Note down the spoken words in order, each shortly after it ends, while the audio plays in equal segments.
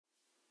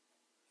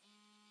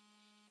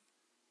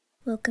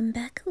Welcome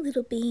back,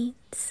 little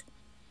beans.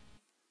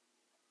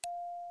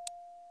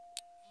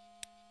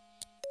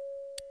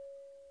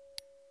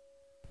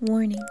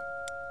 Warning.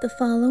 The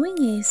following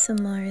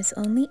ASMR is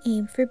only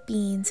aimed for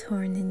beans who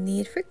are in the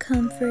need for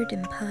comfort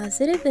and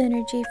positive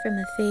energy from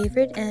a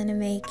favorite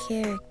anime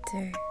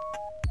character.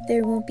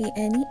 There won't be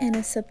any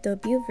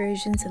NSFW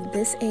versions of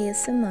this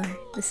ASMR.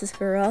 This is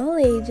for all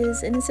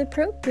ages and is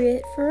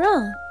appropriate for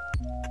all.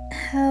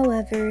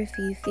 However, if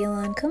you feel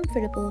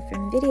uncomfortable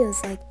from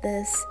videos like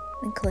this,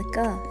 then click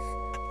off.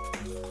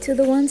 To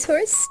the ones who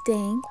are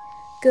staying,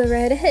 go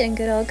right ahead and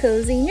get all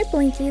cozy in your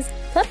blinkies,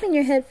 pop in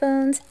your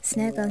headphones,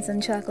 snack on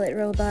some chocolate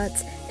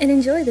robots, and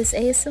enjoy this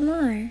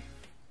ASMR.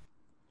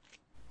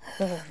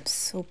 Oh, I'm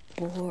so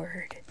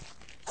bored.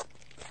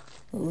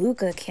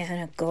 Luca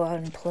can't go out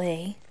and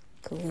play.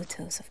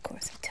 Kaluto's, of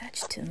course,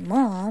 attached to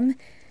Mom.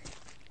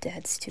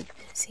 Dad's too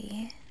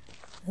busy.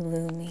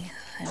 Lumi,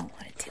 I don't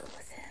want to deal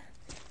with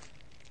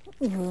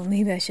him. Ooh,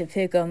 maybe I should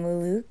pick on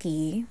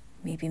Muluki.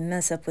 Maybe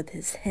mess up with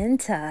his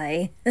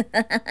hentai.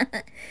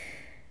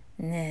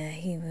 Nah,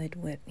 he would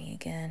whip me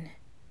again.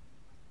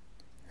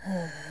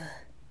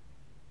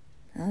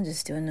 I'll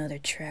just do another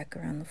trek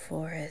around the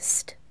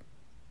forest.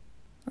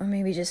 Or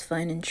maybe just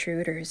find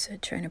intruders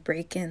trying to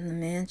break in the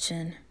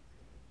mansion.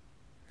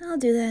 I'll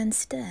do that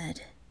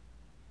instead.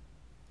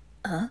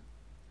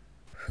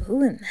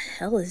 Who in the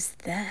hell is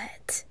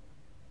that?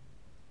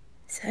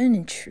 Is that an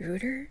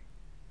intruder?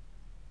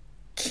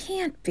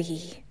 Can't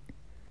be.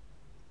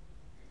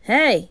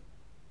 Hey!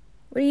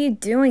 What are you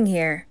doing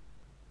here?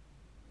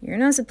 You're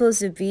not supposed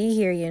to be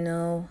here, you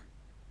know.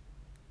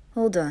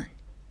 Hold on.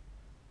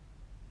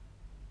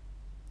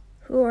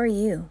 Who are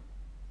you?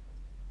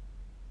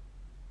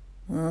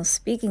 Well,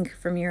 speaking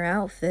from your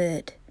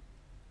outfit,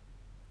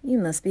 you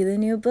must be the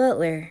new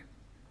butler,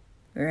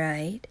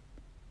 right?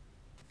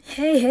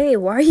 Hey,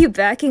 why are you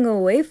backing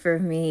away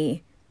from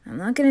me? I'm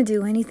not gonna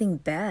do anything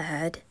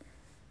bad.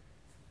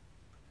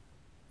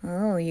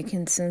 Oh, you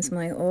can sense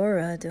my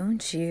aura,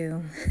 don't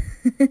you?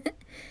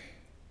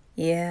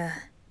 Yeah.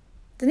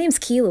 The name's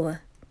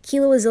Killua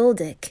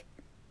Zoldyck.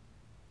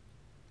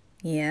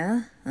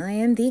 Yeah, I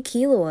am the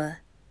Killua.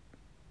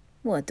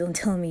 What, don't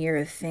tell me you're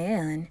a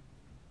fan.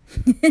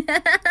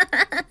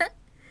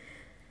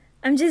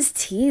 I'm just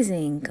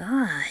teasing,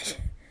 God.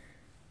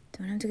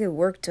 Don't have to get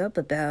worked up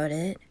about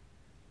it.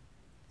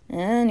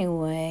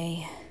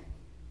 Anyway.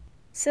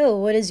 So,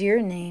 what is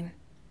your name?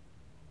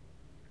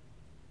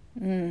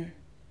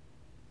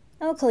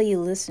 I'll call you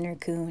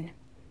Listener-kun.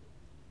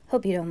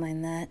 Hope you don't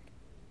mind that.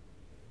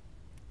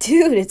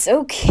 Dude, it's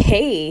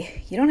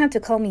okay. You don't have to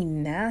call me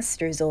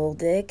Master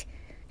Zoldyck.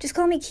 Just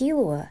call me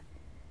Killua.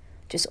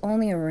 Just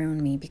only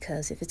around me,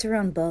 because if it's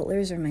around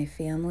butlers or my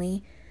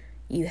family,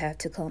 you have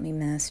to call me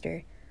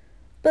Master.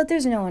 But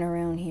there's no one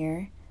around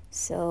here,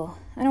 so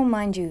I don't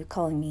mind you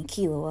calling me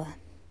Killua.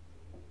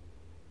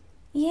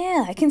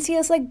 Yeah, I can see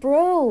us like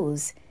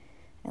bros.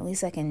 At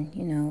least I can,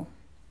 you know...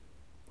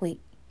 Wait,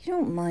 you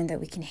don't mind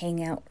that we can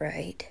hang out,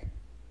 right?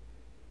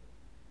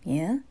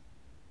 Yeah?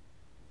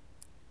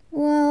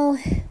 Well,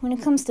 when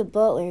it comes to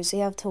butlers, they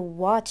have to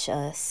watch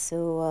us,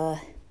 so,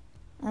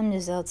 I'm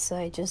just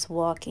outside, just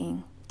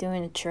walking,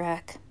 doing a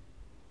track.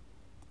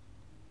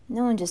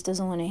 No one just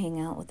doesn't want to hang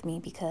out with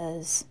me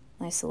because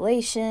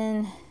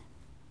isolation,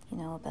 you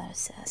know, about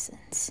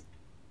assassins.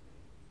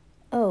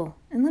 Oh,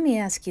 and let me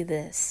ask you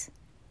this.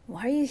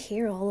 Why are you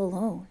here all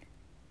alone?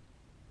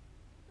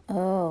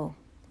 Oh,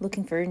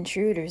 looking for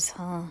intruders,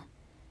 huh?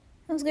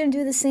 I was gonna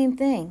do the same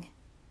thing.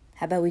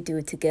 How about we do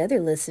it together,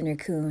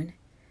 Listener-kun?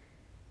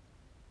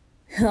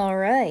 All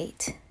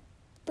right,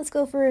 let's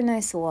go for a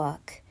nice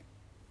walk.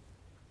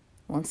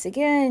 Once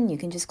again, you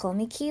can just call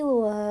me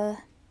Killua.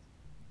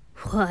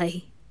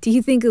 Why? Do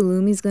you think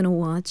Illumi's gonna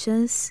watch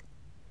us?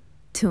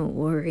 Don't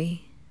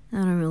worry, I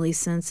don't really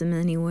sense him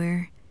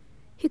anywhere.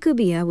 He could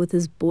be out with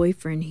his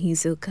boyfriend,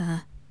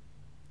 Hisoka.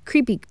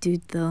 Creepy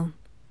dude, though.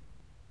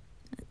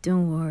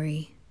 Don't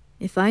worry.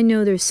 If I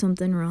know there's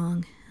something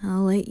wrong,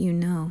 I'll let you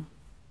know.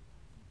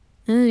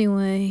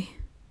 Anyway,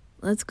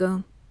 let's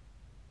go.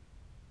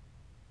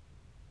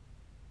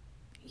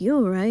 You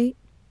alright?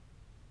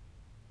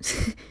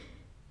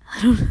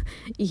 I don't...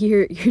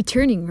 You're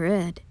turning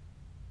red.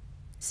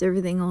 Is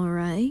everything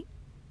alright?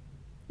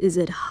 Is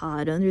it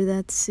hot under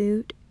that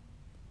suit?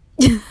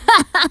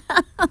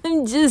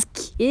 I'm just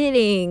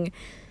kidding.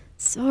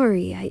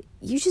 Sorry,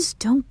 you just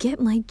don't get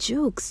my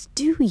jokes,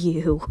 do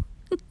you?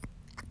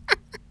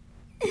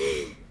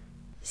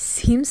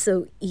 Seems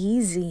so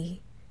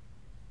easy.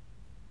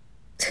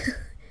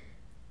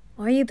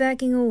 Why are you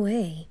backing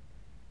away?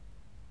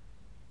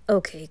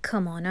 Okay,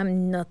 come on,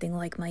 I'm nothing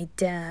like my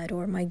dad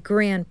or my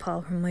grandpa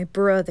or my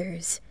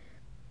brothers.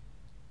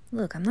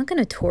 Look, I'm not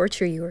gonna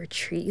torture you or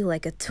treat you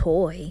like a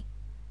toy.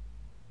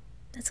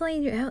 That's all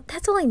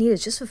I need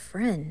is just a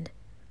friend.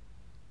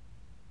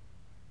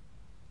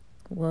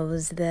 What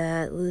was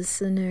that,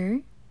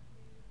 listener?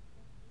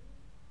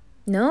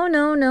 No.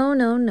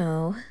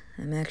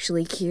 I'm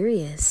actually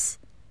curious.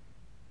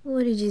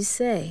 What did you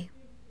say?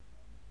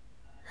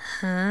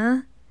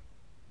 Huh?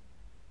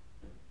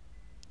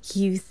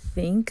 You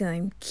think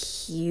I'm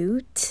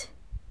cute?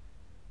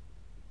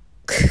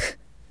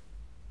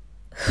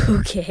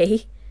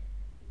 Okay.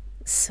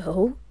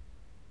 So?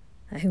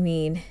 I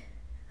mean,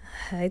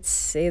 I'd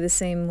say the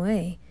same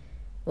way.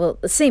 Well,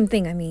 the same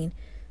thing, I mean.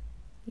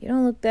 You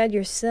don't look bad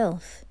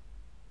yourself.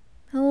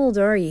 How old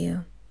are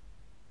you?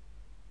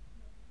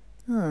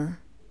 Huh.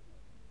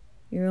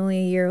 You're only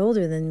a year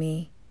older than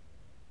me.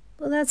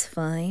 Well, that's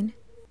fine.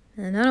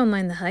 And I don't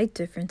mind the height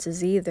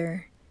differences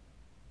either.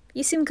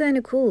 You seem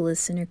kinda cool,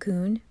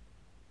 listener-kun.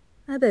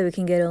 I bet we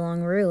can get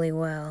along really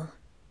well.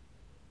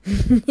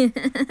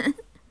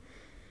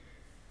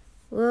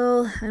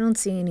 Well, I don't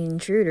see any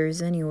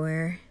intruders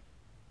anywhere.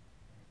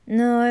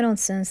 No, I don't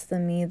sense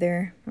them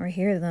either, or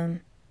hear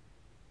them.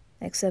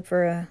 Except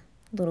for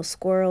little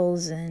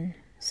squirrels and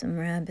some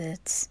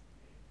rabbits.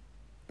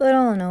 But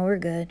all in all, we're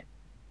good.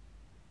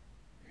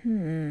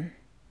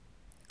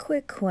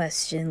 Quick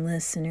question,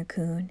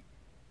 listener-kun.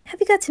 Have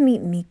you got to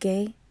meet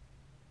Mike?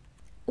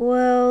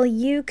 Well,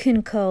 you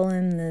can call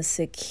him the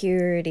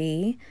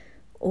security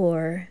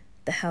or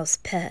the house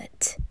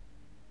pet.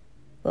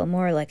 Well,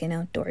 more like an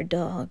outdoor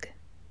dog.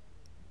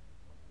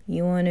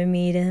 You want to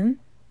meet him?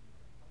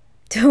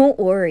 Don't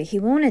worry, he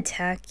won't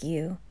attack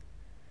you.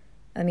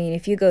 I mean,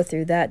 if you go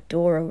through that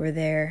door over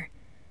there,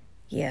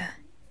 yeah,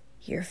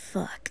 you're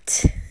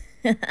fucked.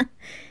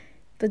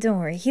 But don't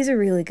worry, he's a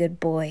really good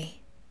boy.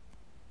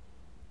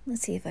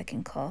 Let's see if I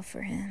can call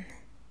for him.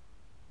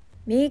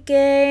 Mike!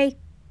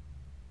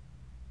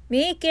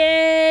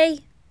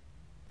 Mike!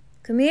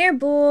 Come here,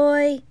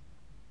 boy!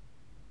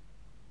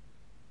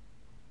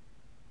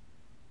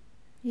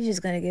 You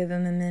just gotta give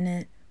him a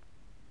minute.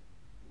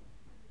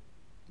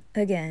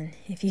 Again,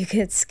 if you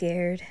get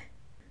scared,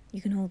 you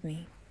can hold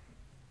me.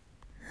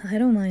 I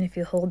don't mind if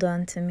you hold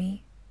on to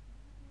me.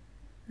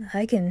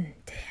 I can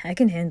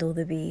handle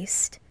the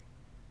beast.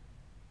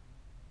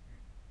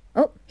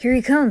 Oh, here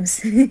he comes.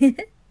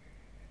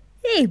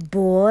 Hey,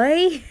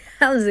 boy.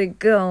 How's it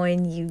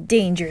going, you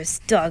dangerous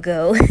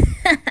doggo?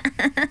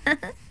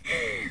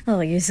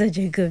 Oh, you're such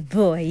a good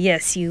boy.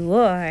 Yes, you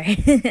are.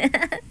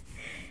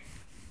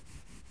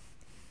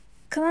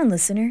 Come on,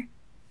 listener.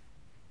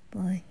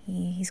 Well,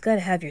 he's got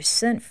to have your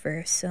scent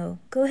first, so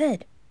go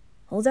ahead.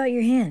 Hold out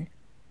your hand.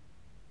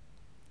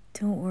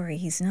 Don't worry,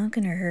 he's not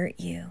gonna hurt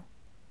you.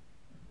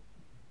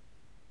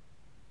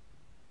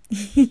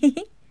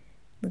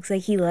 Looks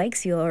like he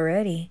likes you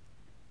already.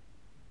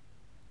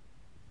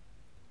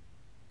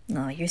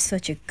 Oh, you're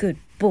such a good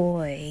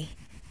boy.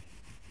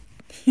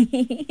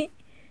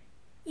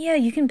 Yeah,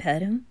 you can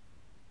pet him.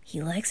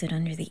 He likes it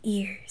under the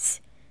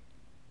ears.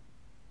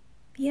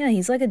 Yeah,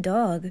 he's like a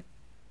dog.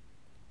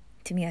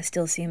 To me, I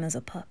still see him as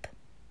a pup.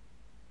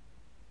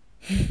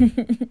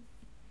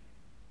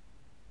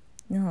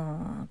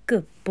 Aw,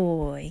 good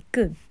boy,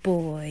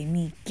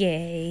 Mike.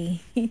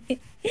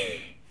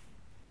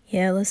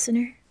 Yeah,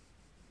 listener?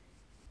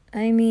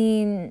 I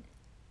mean,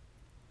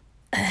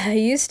 I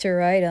used to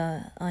ride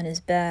on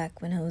his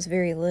back when I was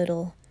very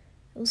little.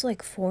 It was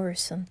like 4 or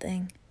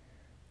something.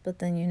 But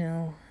then,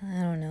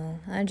 I don't know.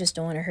 I just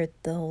don't want to hurt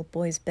the old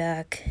boy's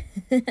back.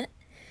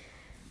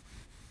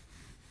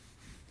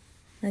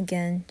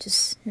 Again,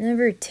 just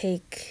never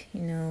take,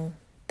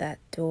 that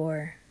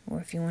door.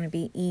 Or if you want to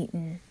be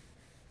eaten.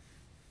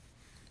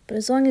 But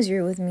as long as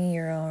you're with me,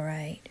 you're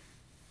alright.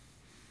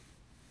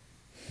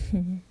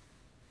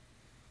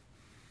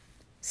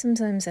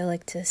 Sometimes I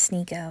like to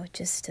sneak out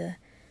just to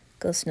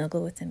go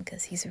snuggle with him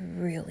because he's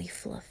really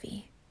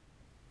fluffy.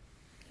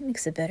 He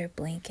makes a better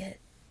blanket.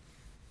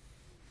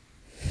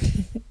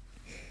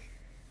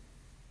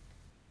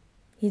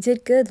 You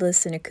did good,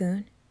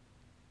 listener-kun.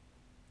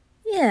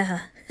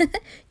 Yeah,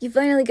 you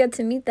finally got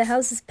to meet the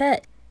house's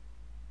pet.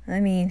 I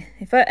mean,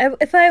 if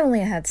I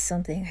only had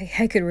something,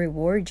 I could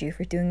reward you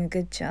for doing a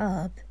good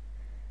job.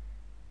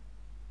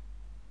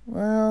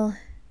 Well,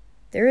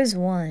 there is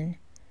one.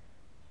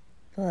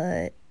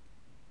 But,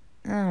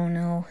 I don't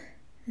know.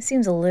 It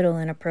seems a little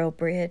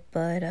inappropriate,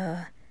 but,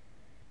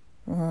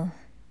 well,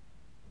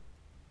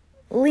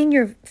 lean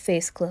your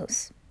face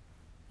close.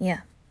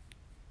 Yeah.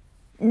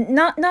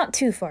 Not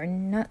too far,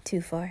 not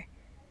too far.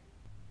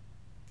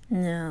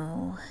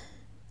 Now,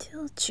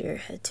 tilt your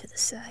head to the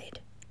side.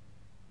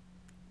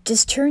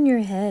 Just turn your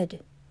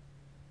head.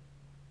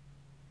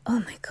 Oh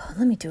my god,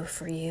 let me do it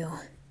for you.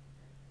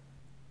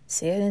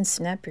 See, I didn't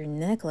snap your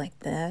neck like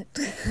that.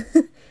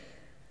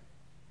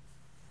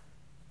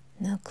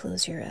 Now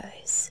close your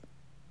eyes.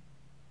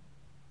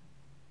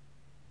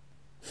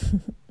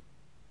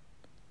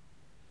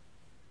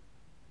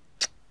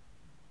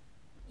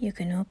 You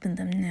can open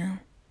them now.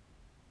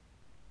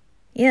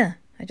 Yeah,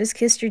 I just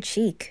kissed your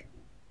cheek.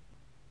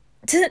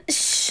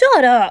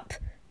 Shut up!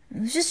 I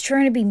was just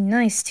trying to be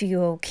nice to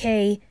you,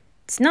 okay?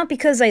 It's not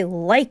because I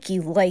like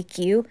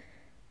you.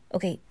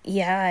 Okay,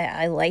 yeah,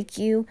 I like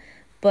you,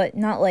 but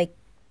not like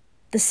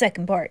the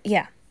second part,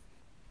 yeah.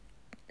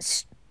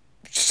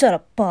 Shut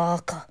up,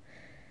 baka.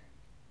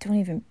 Don't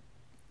even...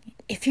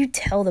 If you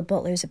tell the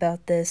Butlers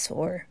about this,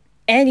 or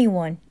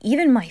anyone,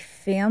 even my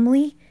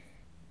family,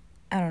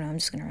 I don't know, I'm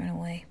just gonna run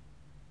away.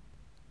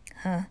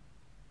 Huh?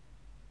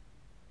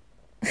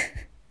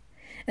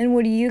 And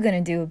what are you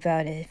gonna do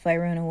about it if I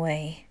run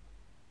away?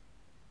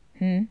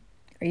 Are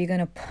you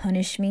gonna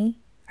punish me?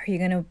 Are you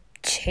gonna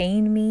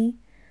chain me?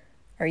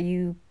 Are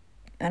you,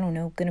 I don't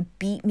know, gonna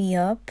beat me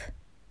up?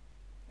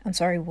 I'm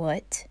sorry,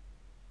 what?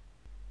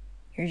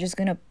 You're just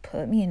gonna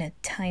put me in a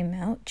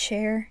timeout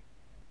chair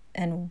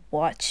and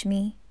watch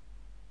me?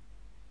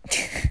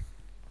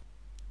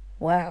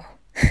 Wow.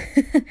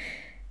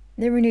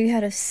 Never knew you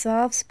had a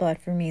soft spot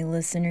for me,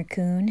 listener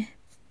coon.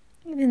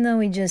 Even though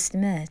we just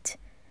met.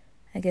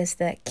 I guess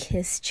that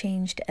kiss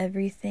changed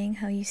everything,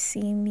 how you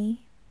see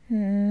me.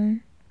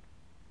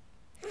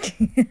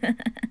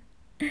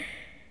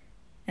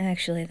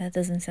 Actually, that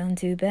doesn't sound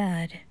too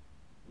bad.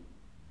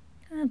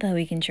 How about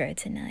we can try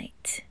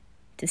tonight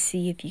to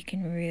see if you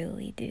can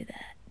really do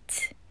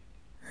that?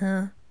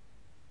 Huh?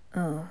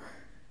 Oh,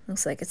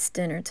 looks like it's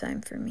dinner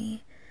time for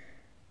me.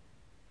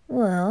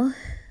 Well,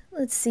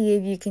 let's see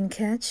if you can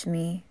catch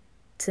me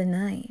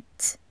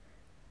tonight.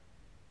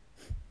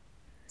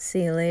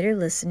 See you later,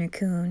 listener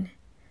coon.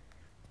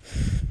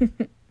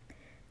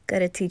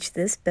 Gotta teach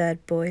this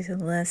bad boy a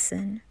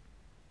lesson.